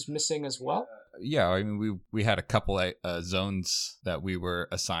Constance is missing as well? Yeah, I mean, we had a couple zones that we were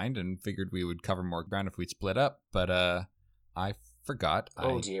assigned and figured we would cover more ground if we'd split up, but I forgot.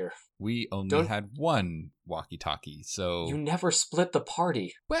 Oh dear. We only Don't- had one walkie-talkie, so... You never split the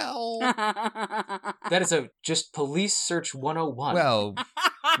party. Well, That is just police search 101. well,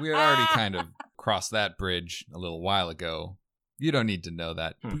 we had already kind of crossed that bridge a little while ago. You don't need to know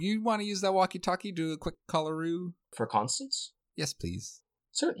that. You want to use that walkie-talkie? Do a quick callaroo? For Constance? Yes, please.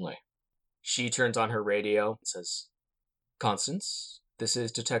 Certainly. She turns on her radio and says, Constance, this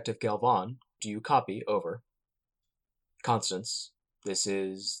is Detective Galvan. Do you copy? Over. Constance, this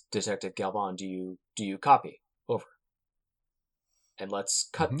is Detective Galvan. Do you copy? Over. And let's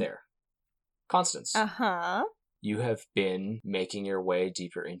cut Mhm. there. Constance, Uh-huh. you have been making your way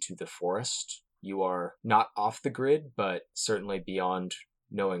deeper into the forest. You are not off the grid, but certainly beyond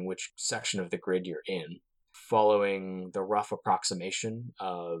knowing which section of the grid you're in. Following the rough approximation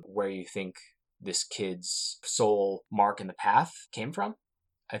of where you think this kid's soul mark in the path came from,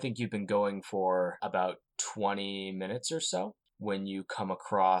 I think you've been going for about 20 minutes or so when you come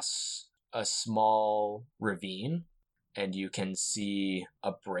across a small ravine and you can see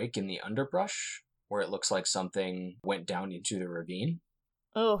a break in the underbrush where it looks like something went down into the ravine.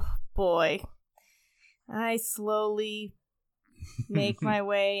 Oh, boy. I slowly make my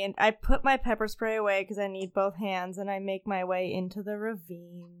way, and I put my pepper spray away because I need both hands, and I make my way into the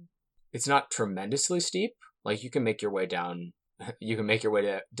ravine. It's not tremendously steep. Like, you can make your way down. You can make your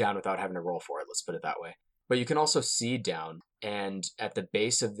way down without having to roll for it, let's put it that way. But you can also see down, and at the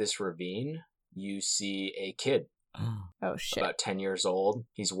base of this ravine, you see a kid Oh, shit. about 10 years old.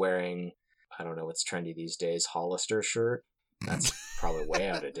 He's wearing, I don't know what's trendy these days, Hollister shirt. That's probably way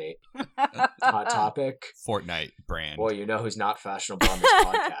out of date. Hot Topic. Fortnite brand. Boy, you know who's not fashionable on this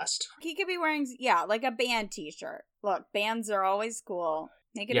podcast. He could be wearing, like a band t-shirt. Look, bands are always cool.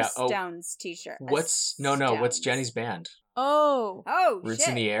 Make it Yeah, a Stones t-shirt. What's Stones. Jenny's band? Oh. Oh, Roots shit.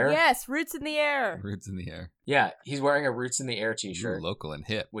 in the Air? Yes, Roots in the Air. Roots in the air. Yeah, he's wearing a Roots in the Air Ooh, t-shirt, local and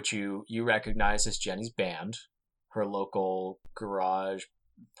hip. which you recognize as Jenny's band, her local garage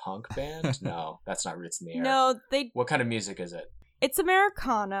punk band. No, that's not Roots in the Air. No, What kind of music is it? it's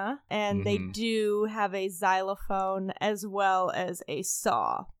Americana, and they Mhm. do have a xylophone as well as a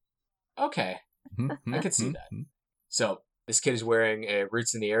saw. Okay, I could see that. So this kid is wearing a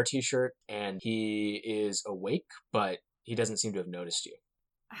Roots in the Air t-shirt, and he is awake, but he doesn't seem to have noticed you.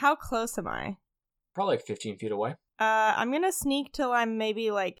 How close am I? Probably like 15 feet away. I'm gonna sneak till I'm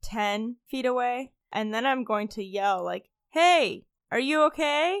maybe like 10 feet away, and then I'm going to yell, like, hey, are you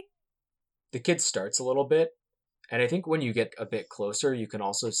okay? The kid starts a little bit, and I think when you get a bit closer, you can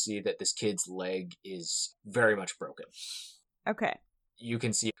also see that this kid's leg is very much broken. Okay. You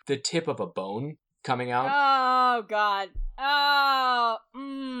can see the tip of a bone coming out, Oh, God. Oh,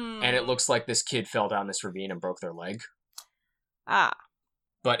 and it looks like this kid fell down this ravine and broke their leg. Ah.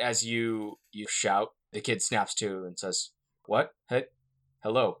 But as you shout, the kid snaps to and says, "What? Hey,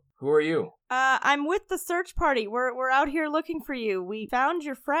 hello, who are you?" I'm with the search party. We're out here looking for you. We found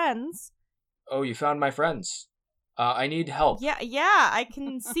your friends. Oh, you found my friends. I need help. Yeah, I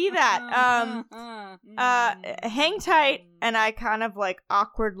can see that. Hang tight, and I kind of like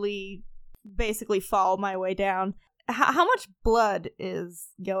awkwardly basically fall my way down. How much blood is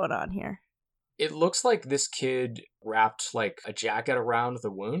going on here? It looks like this kid wrapped like a jacket around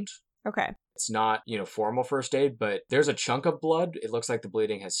the wound Okay. It's not, formal first aid, but there's a chunk of blood. It looks like the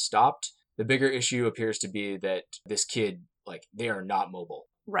bleeding has stopped. The bigger issue appears to be that this kid, they are not mobile.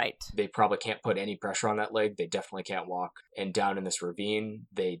 Right. They probably can't put any pressure on that leg. They definitely can't walk. And down in this ravine,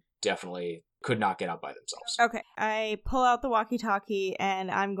 they definitely could not get out by themselves. Okay. I pull out the walkie-talkie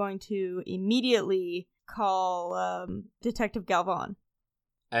and I'm going to immediately call Detective Galvan.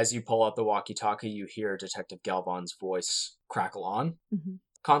 As you pull out the walkie-talkie, you hear Detective Galvan's voice crackle on. Mm-hmm.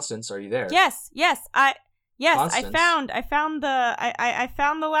 Constance, are you there? Yes. Constance? I found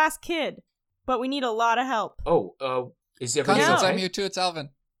the last kid, but we need a lot of help. Oh, is everything Constance, okay? I'm here too. It's Alvin.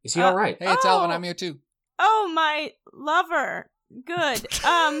 Is he all right? Hey, it's Alvin. I'm here too. Oh, my lover. Good.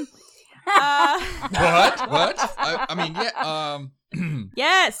 What?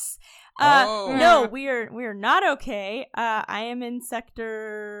 Yes. Oh. No, we're not okay. I'm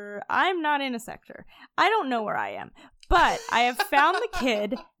not in a sector. I don't know where I am, but I have found the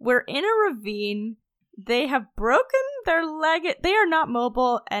kid. We're in a ravine. They have broken their leg. They are not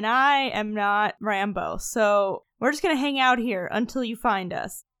mobile, and I am not Rambo. So we're just gonna hang out here until you find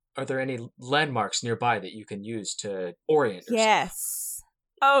us. Are there any landmarks nearby that you can use to orient yourself? Yes.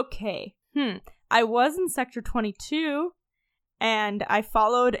 Okay. I was in Sector 22, and I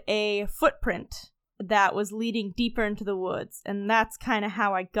followed a footprint that was leading deeper into the woods, and that's kind of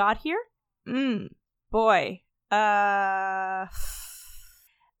how I got here. Boy.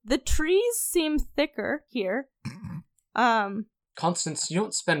 The trees seem thicker here. Constance, you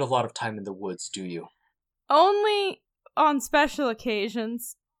don't spend a lot of time in the woods, do you? Only on special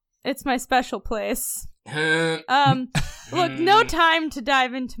occasions. It's my special place. Look, no time to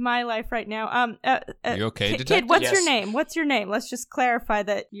dive into my life right now. You okay, kid, Detective? what's Yes. your name? What's your name? Let's just clarify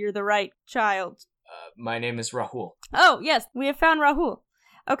that you're the right child. My name is Rahul. Oh, yes, we have found Rahul.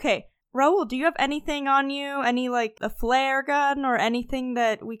 Okay, Rahul, do you have anything on you? Any, a flare gun or anything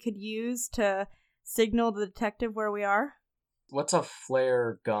that we could use to signal the detective where we are? What's a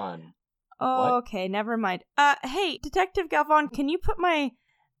flare gun? Oh, What? okay, never mind. Hey, Detective Galvan, can you put my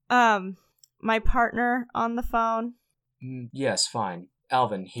partner on the phone? Yes, fine.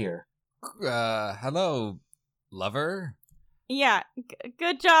 Alvin, here. Hello, lover? Yeah,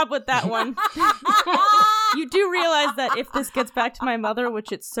 good job with that one. You do realize that if this gets back to my mother,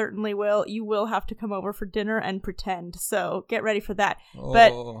 which it certainly will, you will have to come over for dinner and pretend. So get ready for that.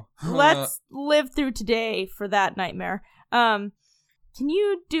 But let's live through today for that nightmare. Can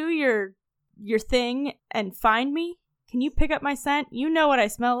you do your thing and find me? Can you pick up my scent? You know what I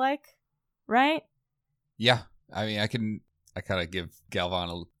smell like, right? Yeah, I mean, I kind of give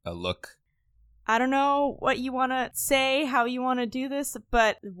Galvan a look. I don't know what you want to say, how you want to do this,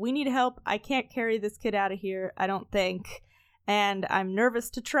 but we need help. I can't carry this kid out of here, I don't think. And I'm nervous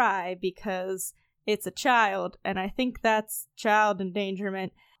to try because it's a child, and I think that's child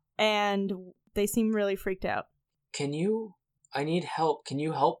endangerment. And they seem really freaked out. I need help. Can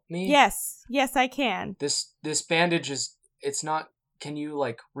you help me? Yes, I can. This bandage it's not, can you,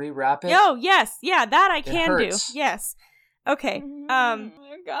 rewrap it? Oh, yes, yeah, that I can do. hurts. Yes. Okay, Oh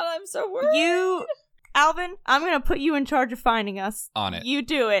God, I'm so worried. Alvin, I'm gonna put you in charge of finding us. On it. You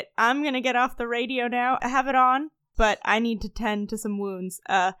do it. I'm gonna get off the radio now. I have it on, but I need to tend to some wounds.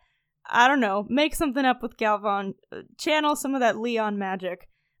 I don't know. Make something up with Galvan. Channel some of that Leon magic.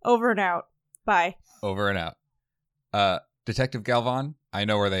 Over and out. Bye. Over and out. Detective Galvan, I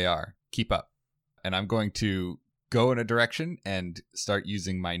know where they are. Keep up. And I'm going to go in a direction and start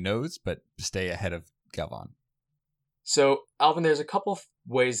using my nose, but stay ahead of Galvan. So, Alvin, there's a couple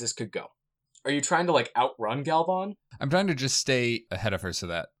ways this could go. Are you trying to, outrun Galvan? I'm trying to just stay ahead of her so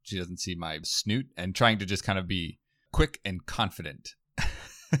that she doesn't see my snoot and trying to just kind of be quick and confident.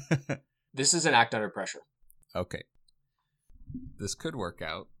 This is an act under pressure. Okay. This could work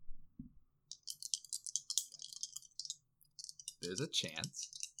out. There's a chance.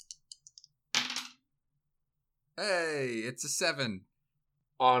 Hey, it's a 7.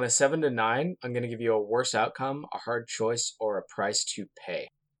 On a 7 to 9, I'm going to give you a worse outcome, a hard choice, or a price to pay.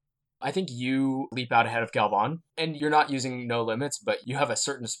 I think you leap out ahead of Galvan, and you're not using no limits, but you have a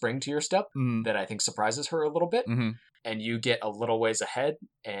certain spring to your step that I think surprises her a little bit. Mm-hmm. And you get a little ways ahead,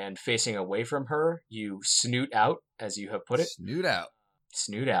 and facing away from her, you snoot out, as you have put it. Snoot out.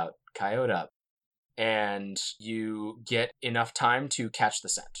 Snoot out, coyote up. And you get enough time to catch the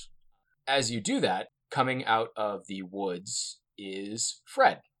scent. As you do that, coming out of the woods is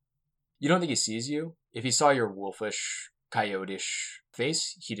Fred. You don't think he sees you. If he saw your wolfish, coyote-ish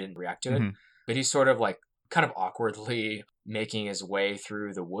face, he didn't react to it. But he's sort of kind of awkwardly making his way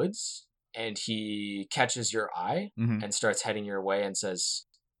through the woods, and he catches your eye and starts heading your way and says,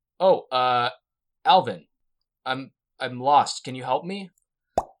 "Oh, Alvin, I'm lost. Can you help me?"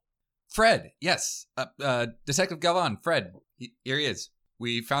 Fred, yes. Detective Galvan, Fred, here he is.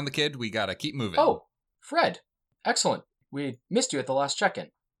 We found the kid. We gotta keep moving. Oh, Fred. Excellent. We missed you at the last check-in.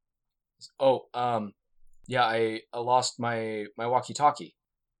 Oh, yeah, I lost my walkie-talkie.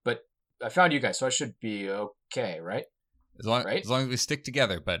 But I found you guys, so I should be okay, right? As long as we stick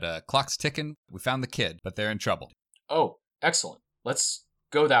together. But clock's ticking. We found the kid, but they're in trouble. Oh, excellent. Let's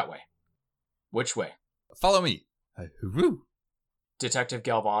go that way. Which way? Follow me. Hooroo. Detective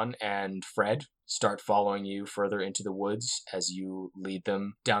Galvan and Fred start following you further into the woods as you lead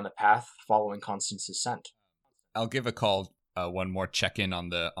them down the path following Constance's scent. I'll give a call, one more check-in on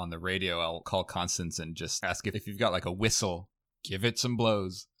the radio. I'll call Constance and just ask if you've got like a whistle. Give it some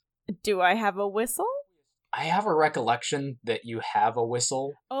blows. Do I have a whistle? I have a recollection that you have a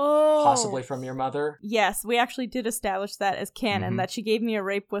whistle, Oh. possibly from your mother. Yes, we actually did establish that as canon, that she gave me a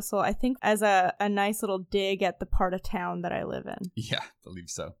rape whistle, I think as a nice little dig at the part of town that I live in. Yeah, I believe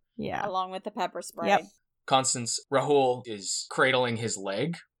so. Yeah. Along with the pepper spray. Yep. Constance, Rahul is cradling his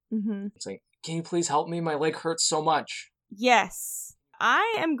leg. Mm-hmm. It's like, can you please help me? My leg hurts so much. Yes.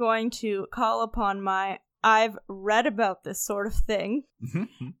 I am going to call upon I've read about this sort of thing.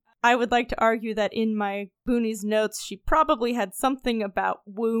 I would like to argue that in my Booney's notes, she probably had something about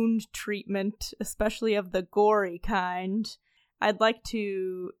wound treatment, especially of the gory kind. I'd like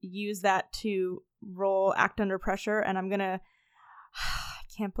to use that to roll Act Under Pressure, and I'm gonna...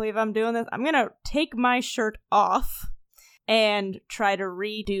 I can't believe I'm doing this. I'm gonna take my shirt off and try to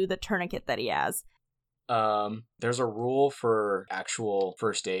redo the tourniquet that he has. There's a rule for actual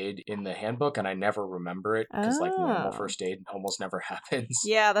first aid in the handbook, and I never remember it because like normal first aid almost never happens.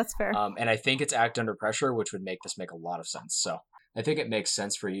 Yeah, that's fair. And I think it's Act Under Pressure, which would make this make a lot of sense. So I think it makes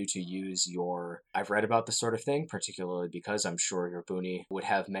sense for you to use your I've read about this sort of thing, particularly because I'm sure your Booney would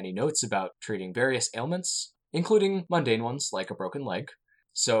have many notes about treating various ailments, including mundane ones like a broken leg.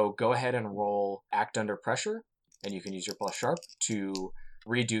 So go ahead and roll Act Under Pressure, and you can use your plus sharp to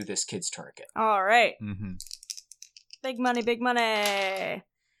redo this kid's tourniquet. All right. Mm-hmm. Big money, big money.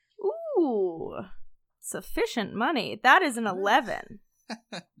 Ooh. Sufficient money. That is an 11.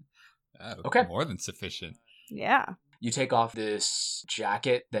 Okay. More than sufficient. Yeah. You take off this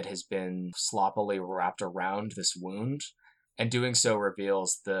jacket that has been sloppily wrapped around this wound, and doing so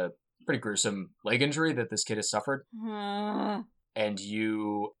reveals the pretty gruesome leg injury that this kid has suffered. And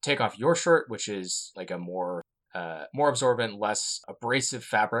you take off your shirt, which is like a more absorbent, less abrasive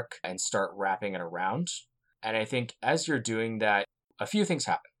fabric, and start wrapping it around. And I think as you're doing that, a few things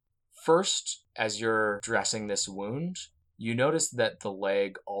happen. First, as you're dressing this wound, you notice that the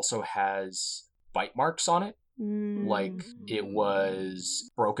leg also has bite marks on it, like it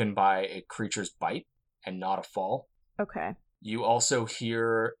was broken by a creature's bite and not a fall. Okay. You also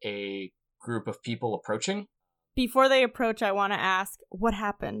hear a group of people approaching. Before they approach, I want to ask, what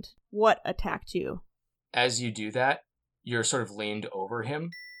happened? What attacked you? As you do that, you're sort of leaned over him,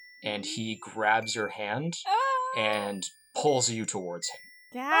 and he grabs your hand and pulls you towards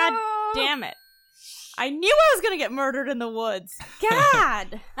him. God damn it. I knew I was going to get murdered in the woods.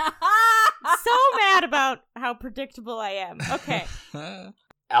 God! So mad about how predictable I am. Okay.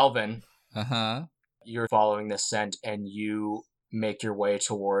 Alvin, Uh-huh. you're following this scent, and you make your way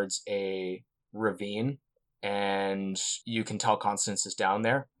towards a ravine, and you can tell Constance is down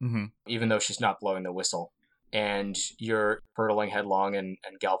there, even though she's not blowing the whistle. And you're hurtling headlong, and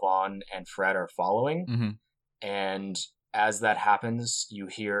Galvan and Fred are following. And as that happens, you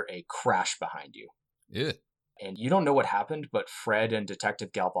hear a crash behind you. Yeah. And you don't know what happened, but Fred and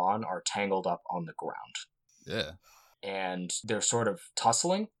Detective Galvan are tangled up on the ground. Yeah. And they're sort of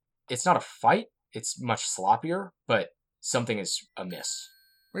tussling. It's not a fight, it's much sloppier, but something is amiss.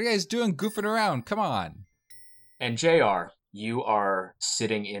 What are you guys doing goofing around? Come on. And JR, you are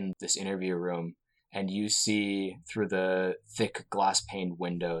sitting in this interview room, and you see through the thick glass-paned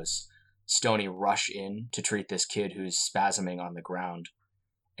windows Stoney rush in to treat this kid who's spasming on the ground.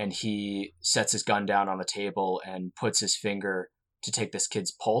 And he sets his gun down on the table and puts his finger to take this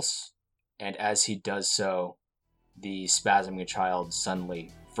kid's pulse. And as he does so, the spasming child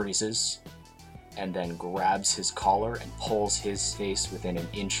suddenly freezes and then grabs his collar and pulls his face within an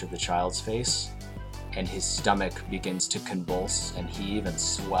inch of the child's face. And his stomach begins to convulse and heave and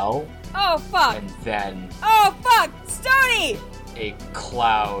swell. Oh, fuck! And then Oh, fuck! Stoney! a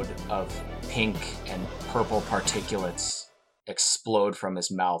cloud of pink and purple particulates explode from his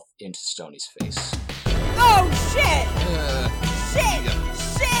mouth into Stoney's face. Oh, shit! Uh, Shit!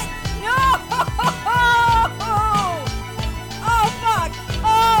 Shit!